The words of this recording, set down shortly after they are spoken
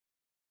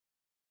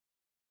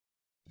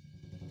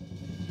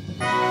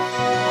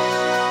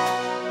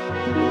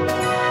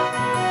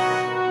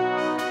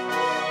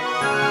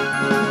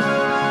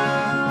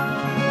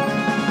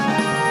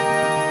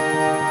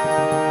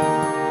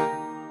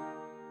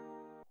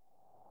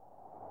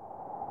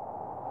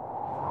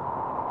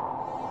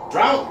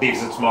Drought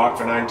leaves its mark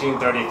for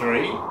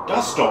 1933.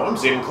 Dust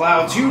storms, in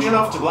clouds huge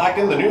enough to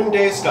blacken the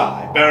noonday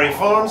sky, bury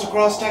farms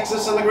across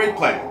Texas and the Great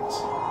Plains.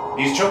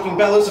 These choking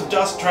bellows of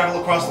dust travel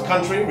across the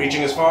country,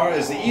 reaching as far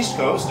as the East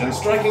Coast and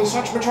striking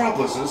such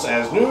metropolises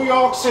as New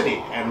York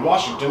City and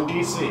Washington,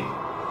 D.C.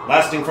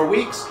 Lasting for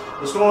weeks,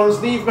 the storms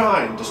leave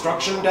behind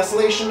destruction,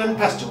 desolation, and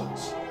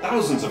pestilence.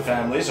 Thousands of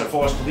families are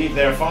forced to leave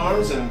their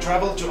farms and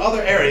travel to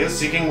other areas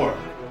seeking work.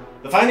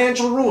 The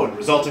financial ruin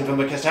resulting from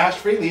the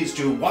catastrophe leads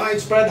to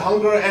widespread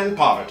hunger and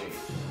poverty.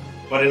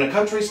 But in a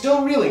country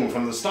still reeling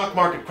from the stock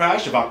market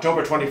crash of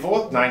October 24,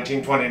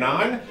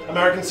 1929,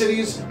 American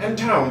cities and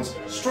towns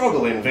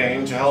struggle in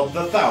vain to help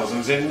the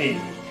thousands in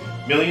need.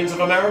 Millions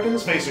of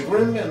Americans face a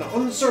grim and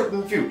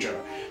uncertain future.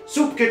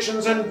 Soup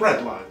kitchens and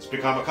bread lines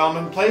become a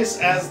commonplace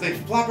as the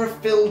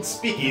flapper-filled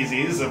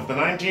speakeasies of the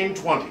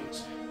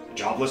 1920s. The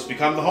jobless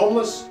become the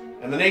homeless,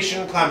 and the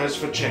nation clamors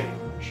for change.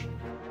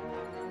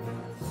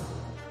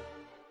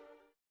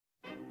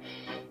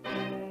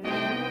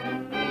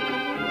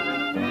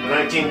 The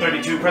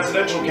 1932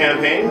 presidential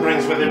campaign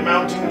brings with it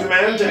mounting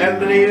demand to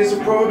end the days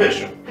of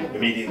Prohibition.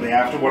 Immediately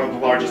after one of the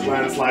largest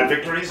landslide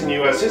victories in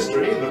U.S.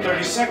 history, the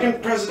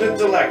 32nd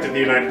President-elect of the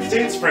United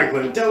States,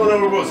 Franklin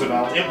Delano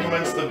Roosevelt,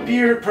 implements the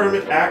Beer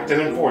Permit Act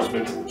and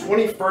enforcement of the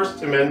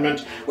 21st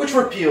Amendment, which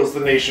repeals the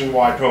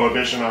nationwide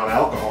prohibition on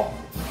alcohol.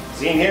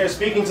 Seen here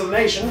speaking to the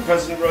nation,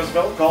 President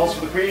Roosevelt calls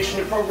for the creation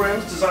of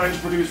programs designed to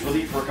produce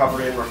relief,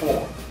 recovery, and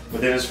reform.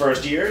 Within his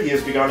first year, he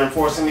has begun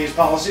enforcing these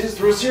policies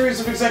through a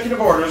series of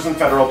executive orders and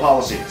federal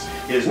policies.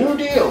 His New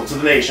Deal to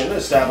the nation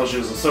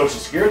establishes a Social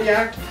Security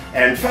Act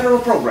and federal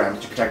programs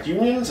to protect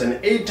unions and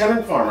aid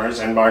tenant farmers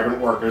and migrant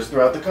workers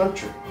throughout the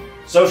country.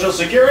 Social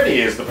Security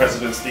is the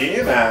president's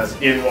theme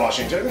as, in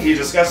Washington, he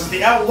discusses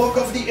the outlook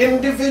of the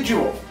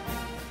individual.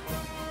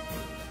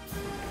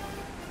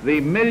 The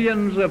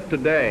millions of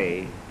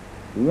today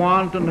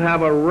want and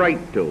have a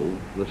right to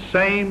the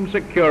same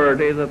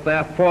security that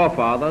their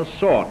forefathers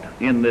sought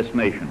in this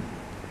nation.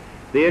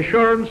 The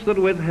assurance that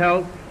with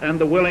health and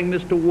the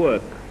willingness to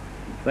work,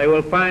 they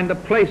will find a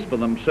place for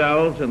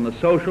themselves in the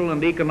social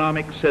and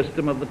economic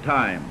system of the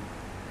time.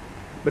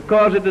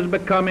 Because it has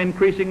become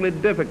increasingly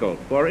difficult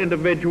for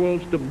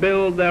individuals to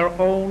build their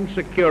own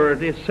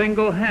security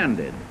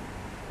single-handed,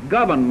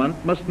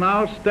 government must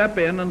now step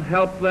in and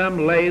help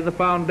them lay the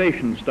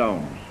foundation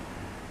stones,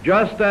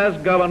 just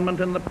as government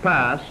in the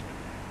past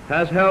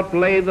has helped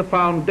lay the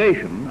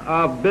foundation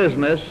of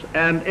business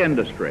and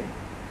industry.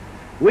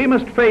 We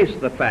must face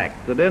the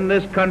fact that in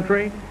this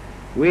country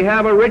we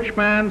have a rich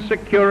man's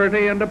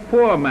security and a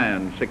poor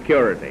man's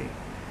security,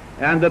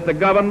 and that the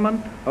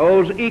government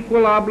owes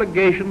equal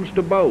obligations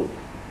to both.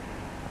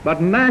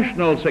 But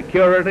national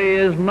security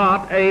is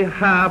not a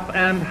half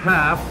and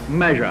half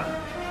measure.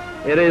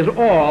 It is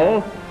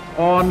all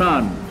or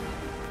none.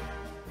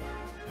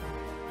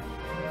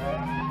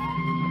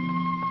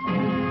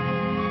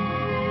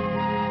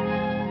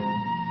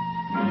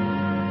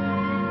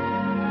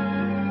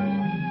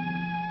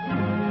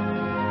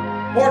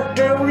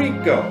 Puerto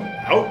Rico,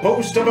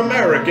 outpost of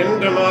American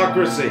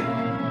democracy.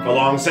 For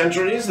long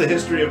centuries, the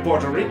history of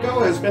Puerto Rico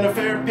has been a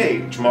fair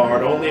page,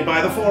 marred only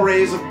by the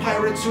forays of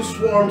pirates who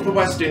swarmed the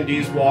West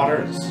Indies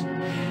waters.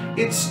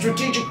 Its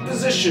strategic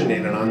position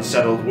in an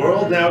unsettled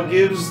world now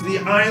gives the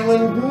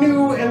island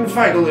new and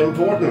vital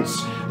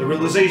importance, the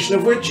realization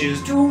of which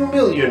is 2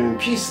 million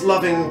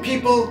peace-loving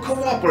people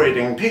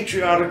cooperating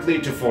patriotically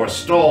to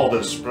forestall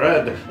the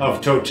spread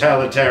of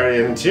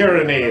totalitarian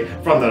tyranny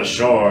from the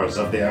shores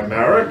of the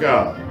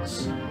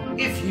Americas.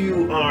 If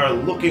you are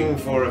looking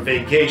for a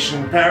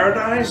vacation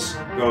paradise,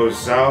 go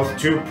south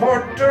to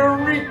Puerto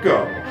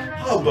Rico,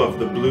 hub of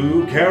the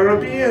Blue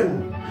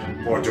Caribbean.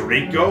 Puerto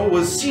Rico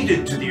was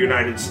ceded to the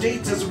United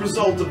States as a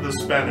result of the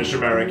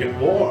Spanish-American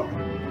War.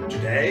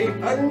 Today,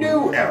 a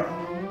new era.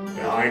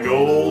 Behind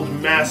old,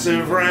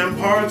 massive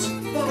ramparts,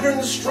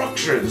 modern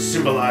structures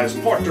symbolize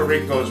Puerto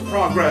Rico's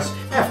progress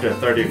after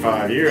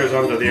 35 years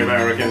under the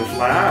American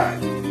flag.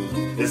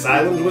 This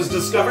island was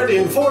discovered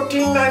in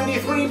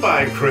 1493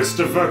 by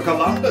Christopher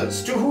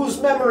Columbus, to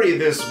whose memory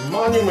this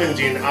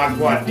monument in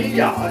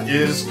Aguadilla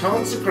is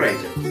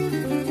consecrated.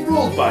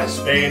 Ruled by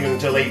Spain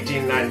until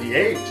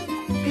 1898,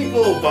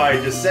 peopled by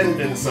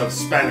descendants of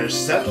Spanish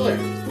settlers,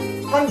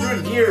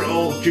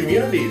 100-year-old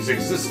communities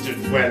existed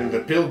when the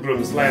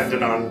Pilgrims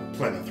landed on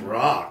Plymouth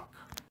Rock.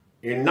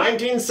 In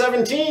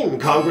 1917,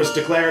 Congress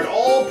declared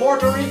all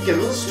Puerto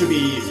Ricans to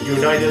be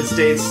United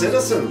States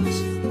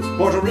citizens.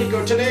 Puerto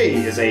Rico today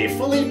is a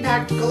fully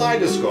packed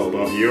kaleidoscope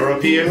of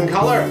European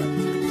color,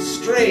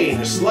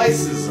 strange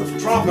slices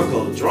of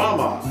tropical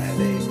drama,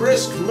 and a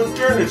brisk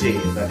modernity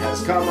that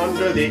has come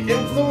under the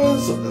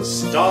influence of the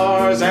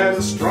stars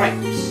and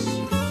stripes.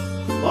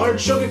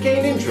 Large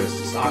sugarcane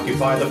interests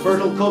occupy the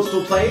fertile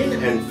coastal plain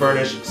and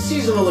furnish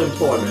seasonal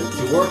employment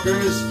to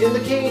workers in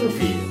the cane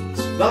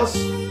fields. Thus,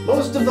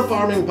 most of the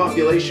farming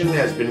population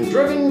has been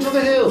driven to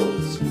the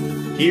hills.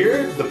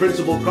 Here, the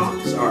principal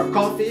crops are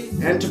coffee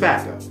and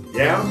tobacco,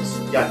 yams,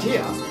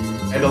 yatia,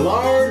 and a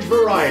large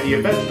variety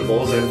of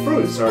vegetables and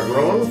fruits are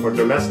grown for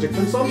domestic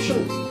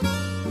consumption.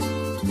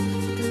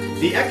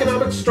 The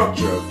economic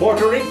structure of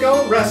Puerto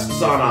Rico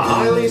rests on a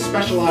highly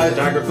specialized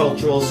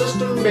agricultural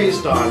system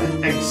based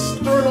on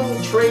external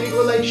trade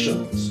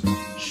relations.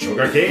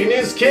 Sugarcane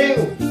is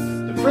king,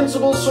 the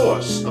principal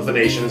source of the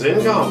nation's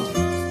income.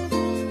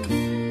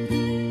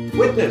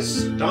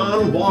 Witness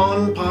Don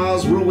Juan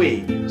Paz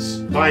Ruiz.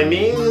 By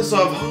means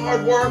of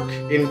hard work,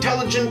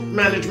 intelligent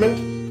management,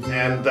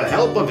 and the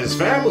help of his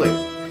family,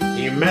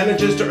 he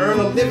manages to earn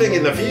a living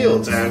in the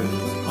fields and,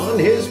 on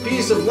his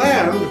piece of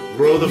land,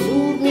 grow the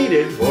food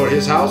needed for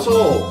his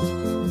household.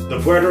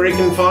 The Puerto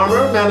Rican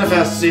farmer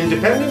manifests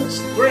independence,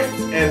 thrift,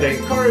 and a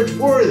courage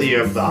worthy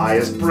of the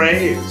highest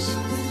praise.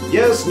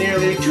 Yes,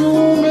 nearly 2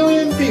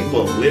 million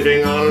people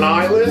living on an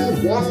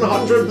island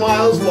 100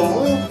 miles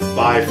long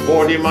by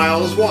 40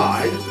 miles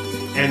wide,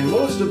 and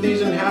most of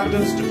these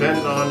inhabitants depend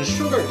on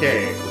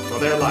sugarcane for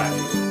their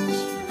lives.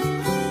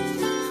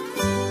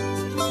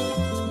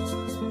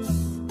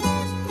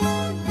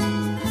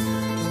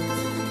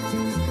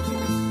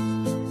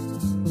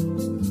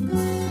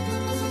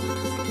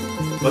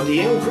 But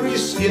the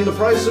increase in the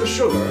price of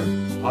sugar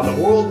on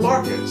the world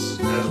markets,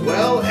 as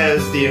well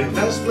as the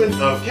investment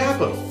of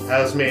capital,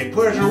 has made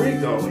Puerto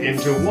Rico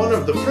into one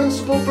of the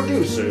principal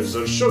producers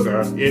of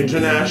sugar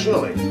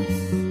internationally.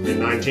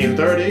 In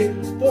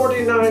 1930,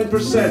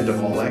 49%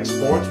 of all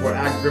exports were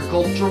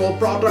agricultural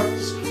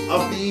products.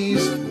 Of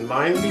these,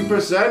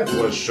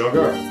 90% was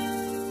sugar.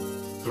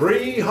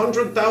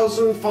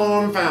 300,000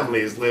 farm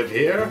families live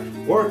here,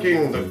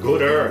 working the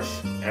good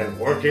earth and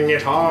working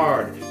it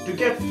hard to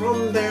get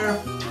from their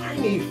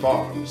tiny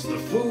farms the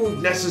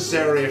food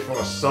necessary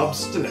for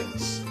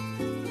subsistence.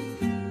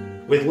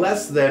 With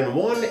less than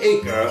 1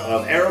 acre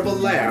of arable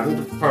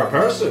land per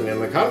person in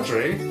the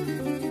country,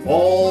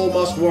 all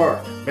must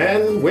work,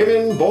 men,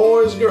 women,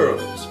 boys,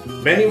 girls,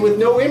 many with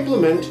no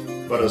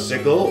implement but a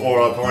sickle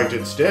or a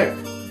pointed stick.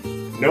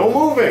 No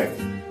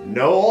moving,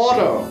 no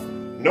auto,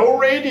 no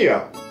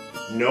radio,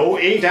 no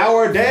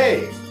 8-hour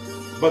day,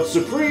 but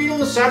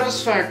supreme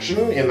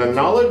satisfaction in the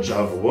knowledge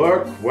of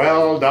work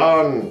well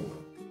done.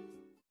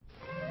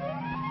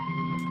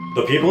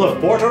 The people of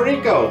Puerto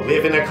Rico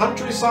live in a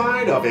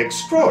countryside of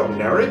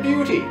extraordinary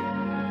beauty,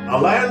 a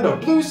land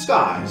of blue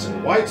skies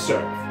and white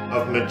surf,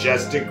 of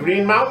majestic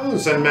green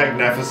mountains and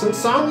magnificent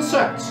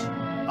sunsets,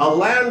 a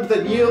land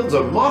that yields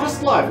a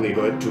modest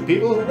livelihood to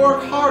people who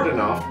work hard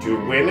enough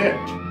to win it.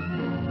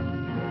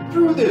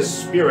 Through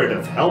this spirit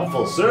of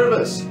helpful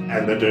service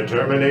and the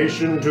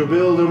determination to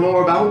build a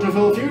more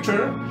bountiful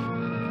future,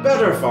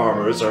 better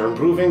farmers are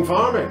improving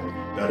farming,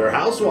 better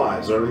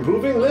housewives are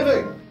improving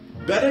living,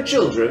 better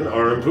children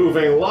are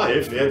improving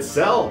life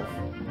itself.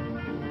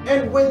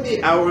 And when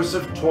the hours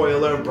of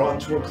toil are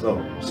brought to a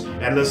close,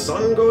 and the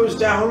sun goes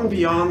down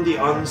beyond the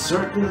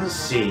uncertain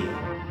sea,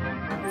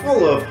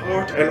 full of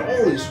heart and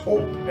always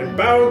hope, and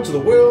bound to the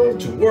will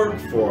to work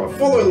for a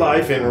fuller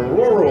life in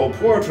rural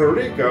Puerto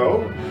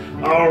Rico,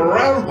 a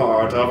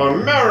rampart of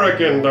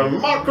American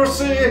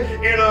democracy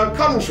in a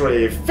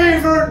country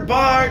favored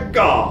by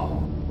God.